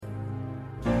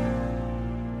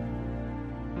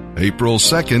April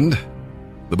 2nd,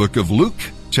 the book of Luke,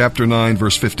 chapter 9,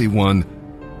 verse 51,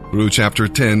 through chapter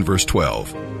 10, verse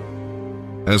 12.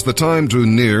 As the time drew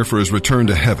near for his return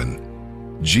to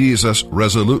heaven, Jesus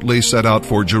resolutely set out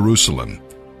for Jerusalem.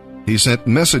 He sent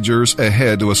messengers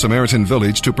ahead to a Samaritan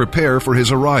village to prepare for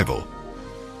his arrival.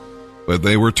 But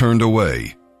they were turned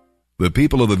away. The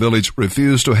people of the village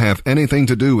refused to have anything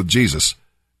to do with Jesus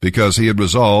because he had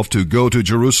resolved to go to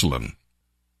Jerusalem.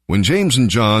 When James and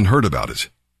John heard about it,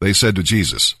 they said to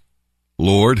Jesus,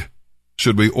 "Lord,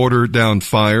 should we order down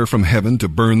fire from heaven to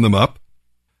burn them up?"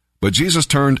 But Jesus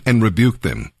turned and rebuked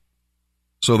them.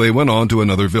 So they went on to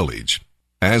another village.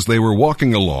 As they were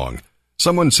walking along,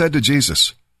 someone said to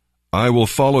Jesus, "I will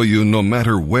follow you no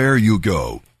matter where you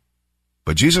go."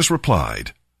 But Jesus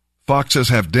replied, "Foxes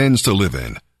have dens to live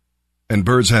in, and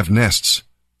birds have nests,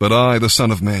 but I, the Son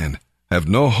of Man, have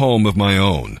no home of my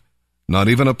own, not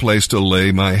even a place to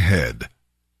lay my head."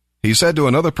 He said to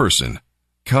another person,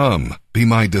 "Come, be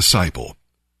my disciple."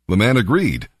 The man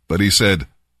agreed, but he said,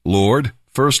 "Lord,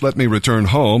 first let me return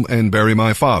home and bury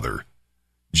my father."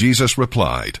 Jesus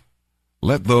replied,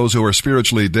 "Let those who are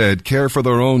spiritually dead care for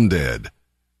their own dead.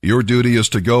 Your duty is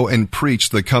to go and preach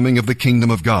the coming of the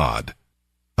kingdom of God."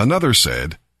 Another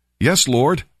said, "Yes,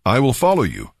 Lord, I will follow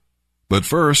you. But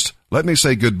first, let me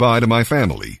say goodbye to my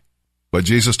family." But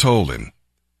Jesus told him,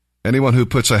 "Anyone who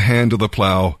puts a hand to the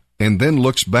plow and then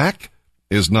looks back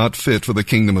is not fit for the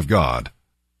kingdom of God."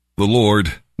 The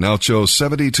Lord now chose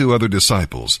 72 other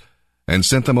disciples and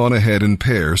sent them on ahead in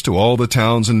pairs to all the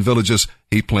towns and villages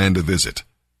he planned to visit.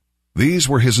 These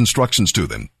were his instructions to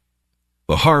them.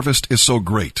 "The harvest is so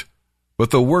great, but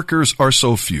the workers are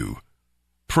so few.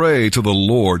 Pray to the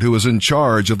Lord who is in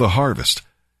charge of the harvest,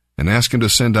 and ask him to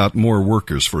send out more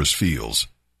workers for his fields.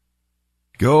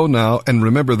 Go now and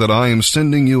remember that I am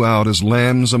sending you out as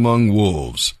lambs among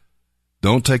wolves.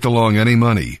 Don't take along any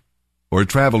money, or a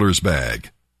traveler's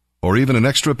bag, or even an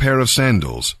extra pair of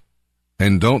sandals,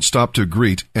 and don't stop to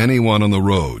greet anyone on the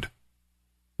road.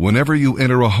 Whenever you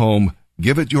enter a home,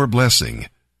 give it your blessing.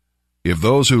 If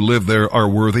those who live there are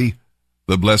worthy,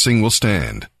 the blessing will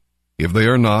stand. If they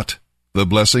are not, the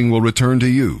blessing will return to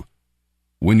you.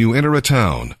 When you enter a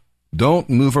town, don't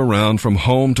move around from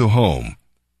home to home.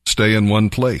 Stay in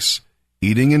one place,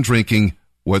 eating and drinking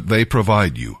what they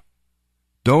provide you.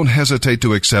 Don't hesitate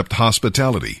to accept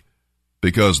hospitality,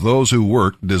 because those who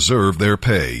work deserve their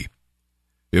pay.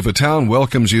 If a town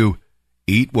welcomes you,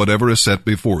 eat whatever is set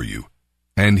before you,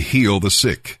 and heal the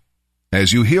sick.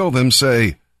 As you heal them,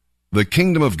 say, 'The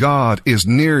kingdom of God is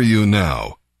near you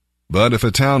now.' But if a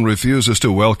town refuses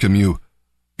to welcome you,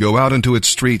 go out into its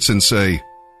streets and say,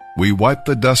 'We wipe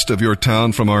the dust of your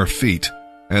town from our feet,'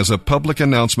 as a public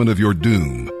announcement of your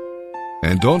doom.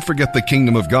 And don't forget the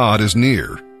kingdom of God is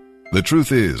near. The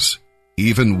truth is,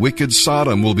 even wicked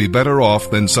Sodom will be better off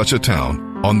than such a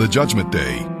town on the judgment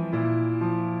day."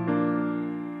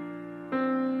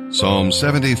 Psalm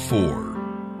 74,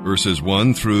 verses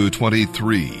 1 through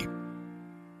 23.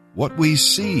 What we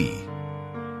see.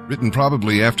 Written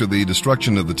probably after the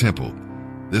destruction of the temple,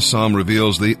 this psalm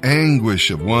reveals the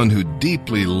anguish of one who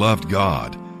deeply loved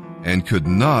God and could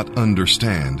not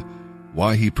understand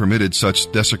why he permitted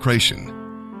such desecration.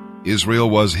 Israel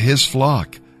was his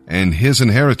flock and his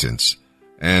inheritance,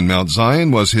 and Mount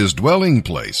Zion was his dwelling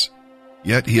place.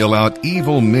 Yet he allowed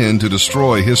evil men to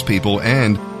destroy his people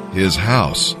and his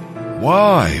house.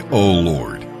 Why, O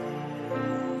Lord?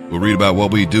 We'll read about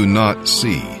what we do not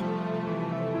see.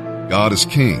 God is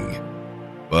king,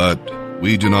 but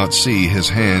we do not see his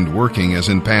hand working as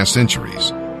in past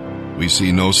centuries. We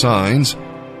see no signs,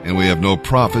 and we have no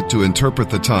prophet to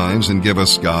interpret the times and give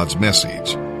us God's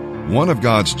message. One of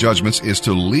God's judgments is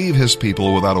to leave his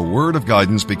people without a word of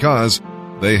guidance because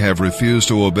they have refused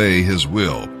to obey his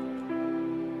will.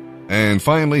 And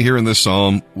finally, here in this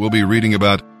psalm, we'll be reading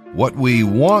about what we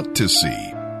want to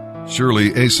see.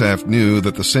 Surely Asaph knew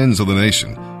that the sins of the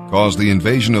nation caused the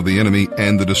invasion of the enemy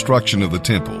and the destruction of the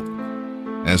temple.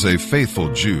 As a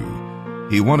faithful Jew,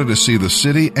 he wanted to see the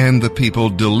city and the people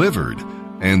delivered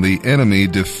and the enemy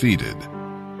defeated.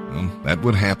 Well, that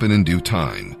would happen in due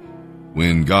time,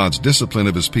 when God's discipline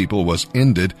of his people was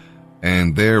ended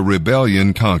and their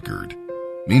rebellion conquered.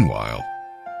 Meanwhile,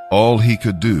 all he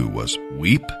could do was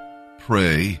weep,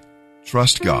 pray,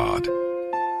 trust God,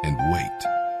 and wait.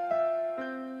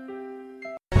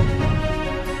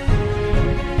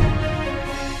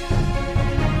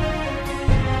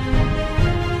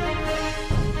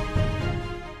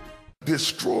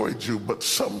 Destroyed you, but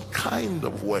some kind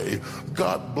of way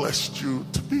God blessed you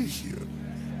to be here.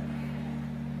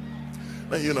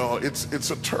 Now, you know, it's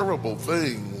a terrible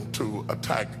thing to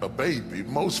attack a baby.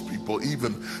 Most people,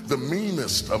 even the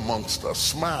meanest amongst us,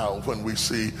 smile when we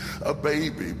see a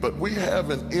baby. But we have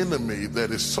an enemy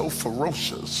that is so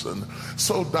ferocious and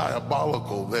so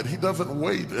diabolical that he doesn't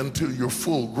wait until you're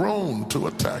full grown to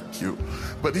attack you.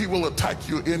 But he will attack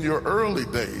you in your early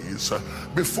days,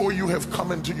 before you have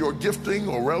come into your gifting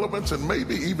or relevance, and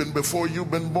maybe even before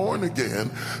you've been born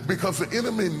again, because the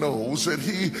enemy knows that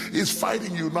he is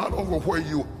fighting you not over where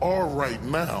you are right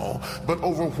now, but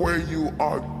over where you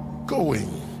are going.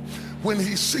 When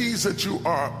he sees that you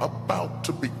are about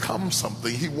to become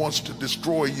something, he wants to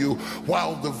destroy you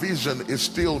while the vision is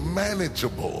still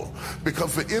manageable.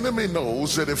 Because the enemy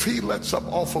knows that if he lets up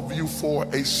off of you for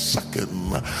a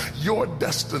second, your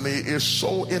destiny is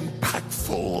so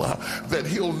impactful that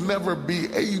he'll never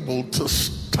be able to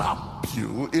stop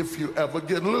you if you ever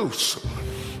get loose.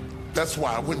 That's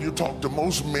why when you talk to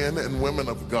most men and women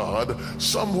of God,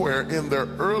 somewhere in their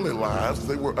early lives,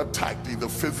 they were attacked either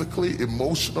physically,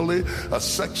 emotionally,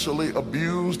 sexually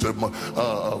abused,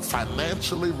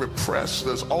 financially repressed.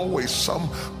 There's always some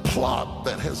plot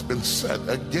that has been set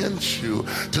against you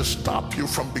to stop you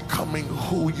from becoming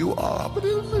who you are. But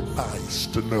isn't it nice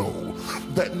to know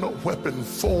that no weapon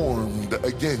formed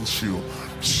against you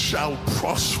shall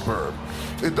prosper?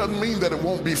 It doesn't mean that it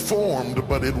won't be formed,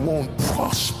 but it won't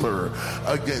prosper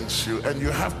against you. And you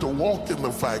have to walk in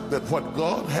the fact that what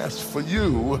God has for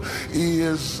you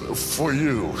is for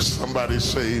you. Somebody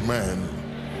say amen.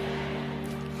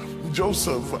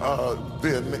 Joseph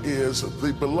then is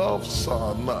the beloved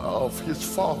son of his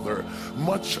father,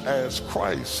 much as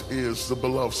Christ is the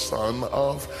beloved son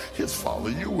of his father.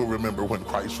 You will remember when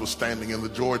Christ was standing in the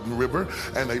Jordan River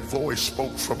and a voice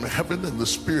spoke from heaven and the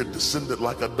Spirit descended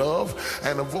like a dove,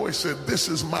 and a voice said, "This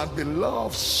is my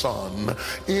beloved son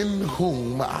in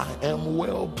whom I am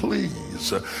well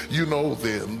pleased." You know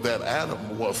then that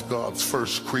Adam was God's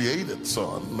first created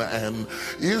son and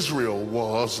Israel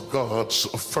was God's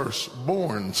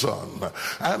firstborn son.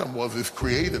 Adam was his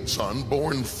created son,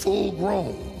 born full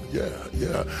grown.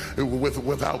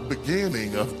 Without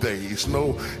beginning of days,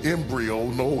 no embryo,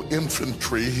 no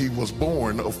infantry. He was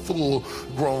born a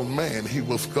full-grown man. He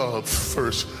was God's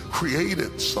first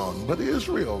created son. But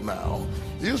Israel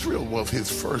was his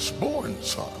firstborn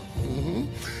son.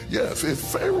 Yes, if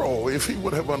Pharaoh, if he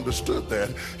would have understood that,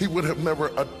 he would have never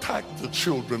attacked the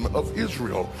children of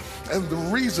Israel. And the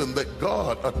reason that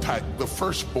God attacked the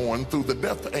firstborn through the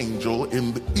death angel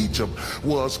in Egypt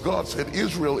was God said,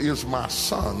 "Israel is my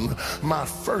son, my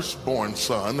firstborn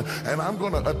son, and I'm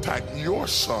going to attack your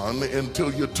son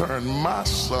until you turn my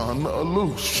son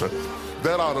loose."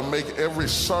 That ought to make every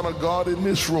son of God in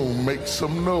this room make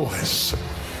some noise.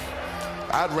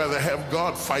 I'd rather have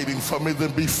God fighting for me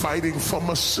than be fighting for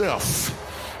myself.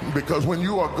 Because when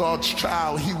you are God's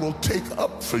child, he will take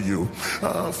up for you.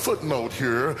 Footnote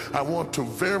here, I want to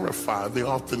verify the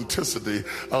authenticity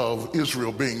of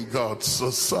Israel being God's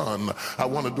son. I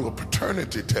want to do a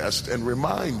paternity test and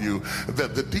remind you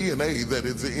that the DNA that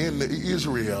is in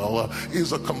Israel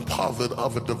is a composite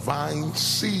of a divine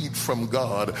seed from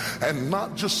God and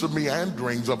not just the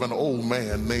meanderings of an old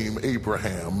man named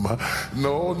Abraham.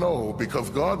 No, because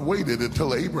God waited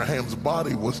until Abraham's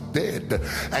body was dead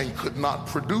and could not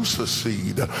produce a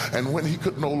seed, and when he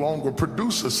could no longer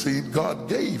produce a seed, God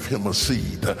gave him a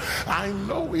seed. I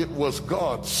know it was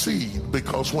God's seed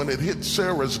because when it hit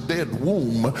Sarah's dead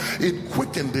womb, it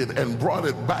quickened it and brought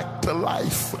it back to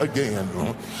life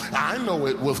again. I know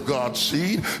it was God's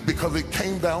seed because it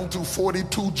came down through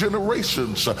 42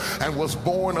 generations and was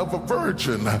born of a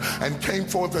virgin and came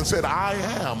forth and said, "I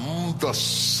am the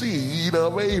seed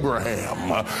of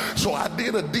Abraham." So I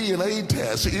did a DNA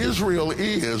test. Israel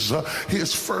is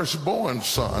his firstborn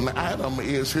son. Adam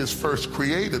is his first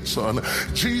created son.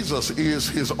 Jesus is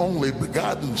his only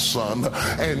begotten son,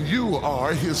 and you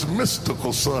are his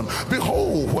mystical son.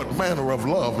 Behold, what manner of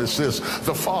love is this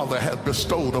the Father hath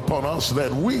bestowed upon us,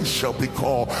 that we shall be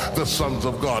called the sons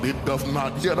of God. It doth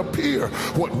not yet appear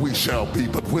what we shall be,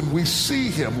 but when we see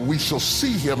him, we shall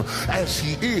see him as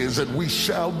he is, and we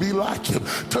shall be like him.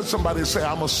 Tell somebody, say,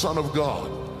 "I'm a son of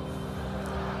God."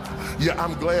 Yeah,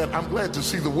 I'm glad to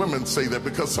see the women say that,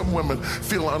 because some women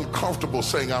feel uncomfortable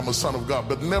saying I'm a son of God.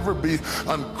 But never be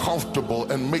uncomfortable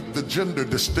and make the gender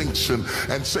distinction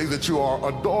and say that you are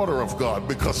a daughter of God,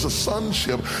 because the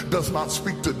sonship does not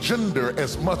speak to gender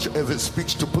as much as it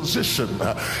speaks to position.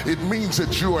 It means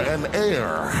that you are an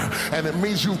heir, and it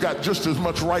means you've got just as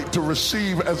much right to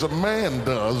receive as a man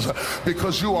does,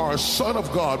 because you are a son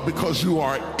of God, because you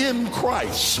are in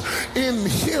Christ. In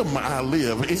him I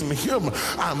live, in him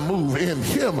I move, prove in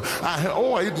him.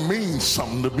 It means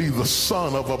something to be the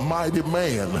son of a mighty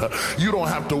man. You don't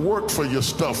have to work for your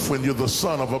stuff when you're the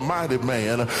son of a mighty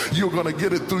man. You're going to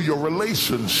get it through your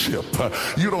relationship.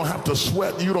 You don't have to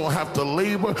sweat. You don't have to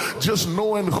labor. Just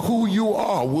knowing who you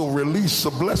are will release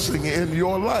a blessing in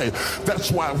your life.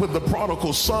 That's why when the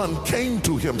prodigal son came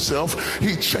to himself,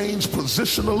 he changed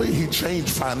positionally, he changed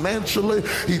financially,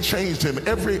 he changed in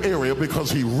every area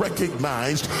because he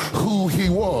recognized who he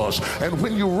was. And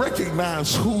when you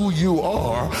recognize who you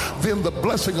are, then the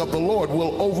blessing of the Lord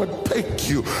will overtake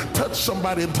you. Touch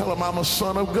somebody and tell them, I'm a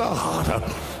son of God.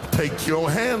 Take your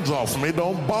hands off me.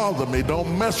 Don't bother me.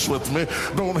 Don't mess with me.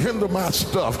 Don't hinder my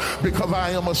stuff, because I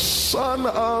am a son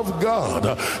of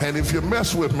God. And if you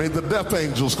mess with me, the death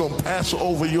angel's going to pass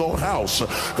over your house,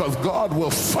 because God will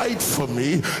fight for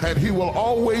me and he will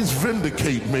always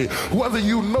vindicate me. Whether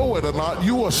you know it or not,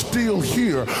 you are still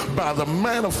here by the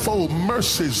manifold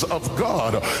mercies of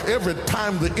God. Every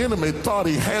time the enemy thought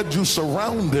he had you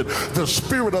surrounded, the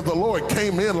Spirit of the Lord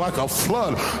came in like a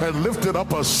flood and lifted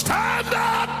up a stand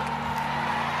up.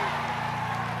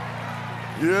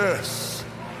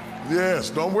 Yes,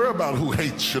 don't worry about who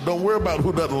hates you. Don't worry about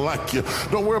who doesn't like you.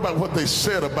 Don't worry about what they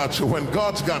said about you. When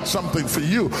God's got something for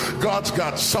you, God's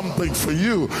got something for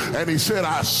you. And he said,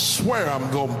 I swear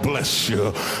I'm going to bless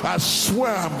you. I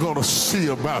swear I'm going to see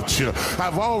about you.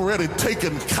 I've already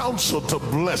taken counsel to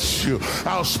bless you.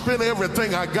 I'll spend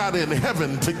everything I got in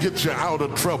heaven to get you out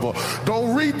of trouble.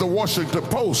 Don't read the Washington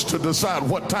Post to decide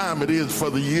what time it is for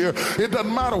the year. It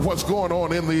doesn't matter what's going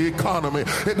on in the economy.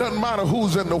 It doesn't matter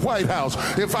who's in the White House.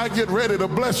 If I get ready to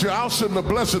bless you, I'll send a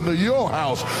blessing to your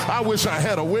house. I wish I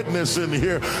had a witness in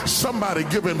here. Somebody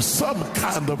give him some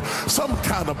kind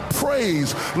of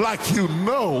praise, like you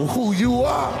know who you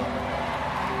are.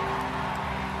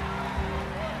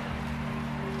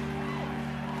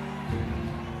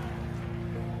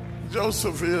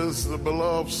 Joseph is the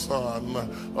beloved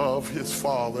son of his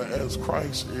father, as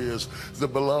Christ is the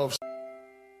beloved.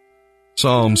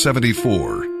 Psalm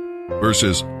 74,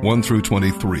 verses 1 through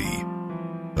 23.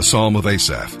 A psalm of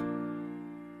Asaph.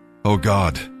 O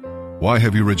God, why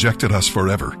have you rejected us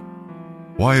forever?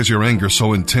 Why is your anger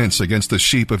so intense against the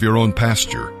sheep of your own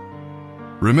pasture?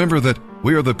 Remember that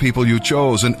we are the people you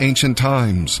chose in ancient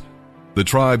times, the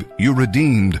tribe you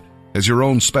redeemed as your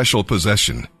own special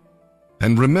possession.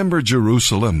 And remember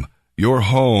Jerusalem, your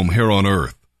home here on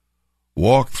earth.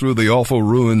 Walk through the awful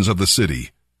ruins of the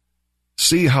city.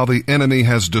 See how the enemy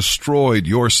has destroyed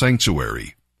your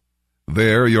sanctuary.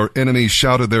 There your enemies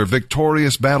shouted their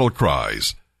victorious battle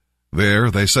cries. There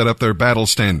they set up their battle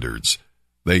standards.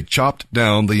 They chopped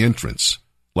down the entrance,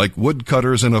 like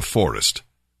woodcutters in a forest.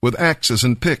 With axes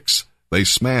and picks, they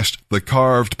smashed the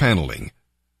carved paneling.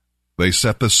 They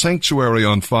set the sanctuary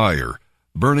on fire,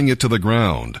 burning it to the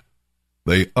ground.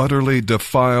 They utterly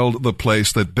defiled the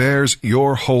place that bears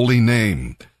your holy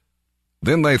name.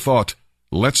 Then they thought,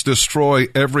 let's destroy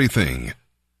everything.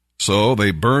 So they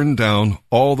burned down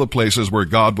all the places where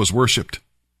God was worshipped.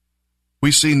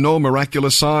 We see no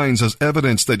miraculous signs as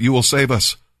evidence that you will save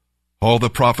us. All the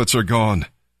prophets are gone.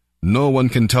 No one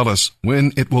can tell us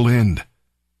when it will end.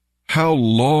 How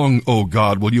long, O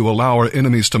God, will you allow our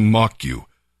enemies to mock you?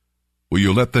 Will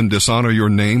you let them dishonor your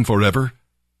name forever?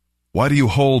 Why do you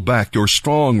hold back your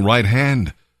strong right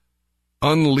hand?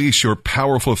 Unleash your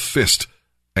powerful fist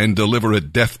and deliver a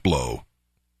death blow.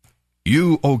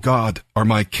 You, O God, are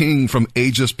my king from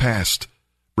ages past,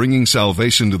 bringing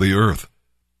salvation to the earth.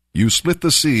 You split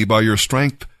the sea by your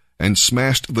strength and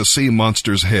smashed the sea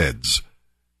monsters' heads.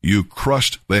 You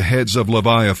crushed the heads of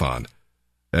Leviathan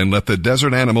and let the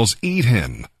desert animals eat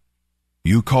him.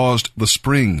 You caused the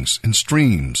springs and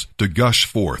streams to gush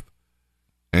forth,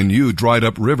 and you dried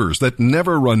up rivers that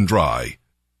never run dry.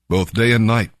 Both day and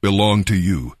night belong to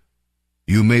you.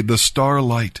 You made the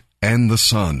starlight and the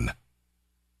sun.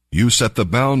 You set the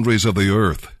boundaries of the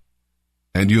earth,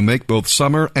 and you make both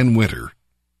summer and winter.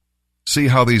 See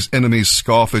how these enemies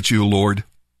scoff at you, Lord.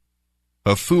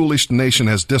 A foolish nation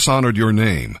has dishonored your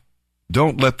name.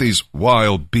 Don't let these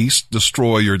wild beasts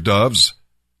destroy your doves.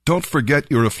 Don't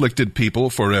forget your afflicted people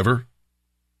forever.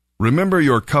 Remember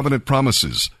your covenant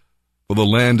promises, for the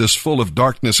land is full of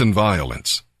darkness and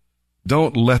violence.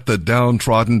 Don't let the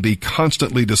downtrodden be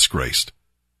constantly disgraced.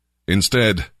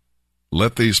 Instead,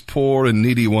 let these poor and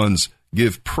needy ones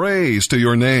give praise to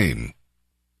your name.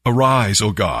 Arise,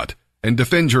 O God, and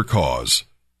defend your cause.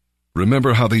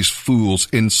 Remember how these fools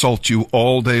insult you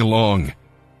all day long.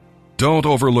 Don't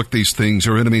overlook these things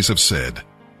your enemies have said.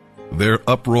 Their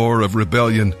uproar of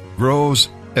rebellion grows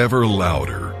ever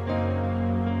louder.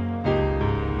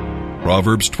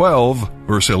 Proverbs 12,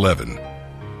 verse 11.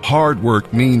 Hard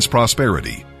work means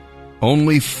prosperity,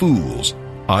 Only fools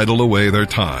idle away their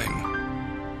time.